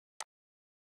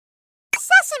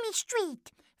Sesame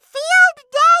Street. Field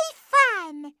Day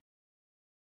Fun.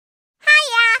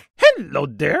 Hiya. Hello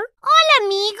there. Hola,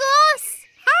 amigos.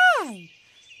 Hey.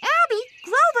 Abby,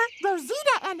 Grover,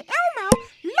 Rosita, and Elmo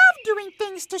love doing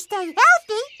things to stay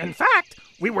healthy. In fact,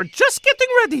 we were just getting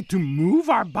ready to move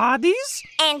our bodies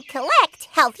And collect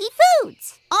healthy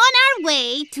foods. On our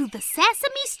way to the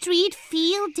Sesame Street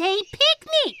Field Day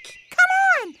Picnic.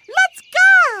 Come on, let's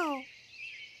go.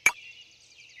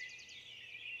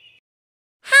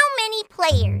 How many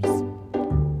players?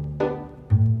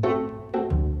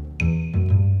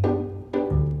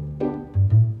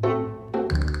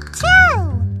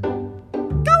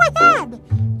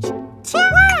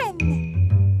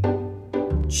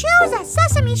 Choose a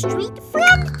Sesame Street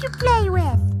friend to play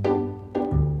with.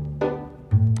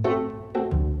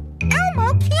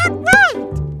 Elmo can't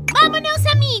wait. Vámonos,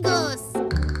 amigos.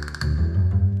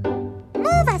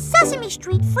 Move a Sesame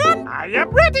Street friend. I am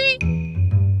ready.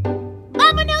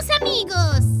 Vámonos,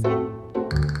 amigos.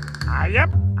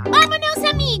 Vámonos,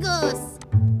 amigos.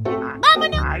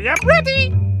 Vámonos. I am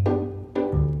ready.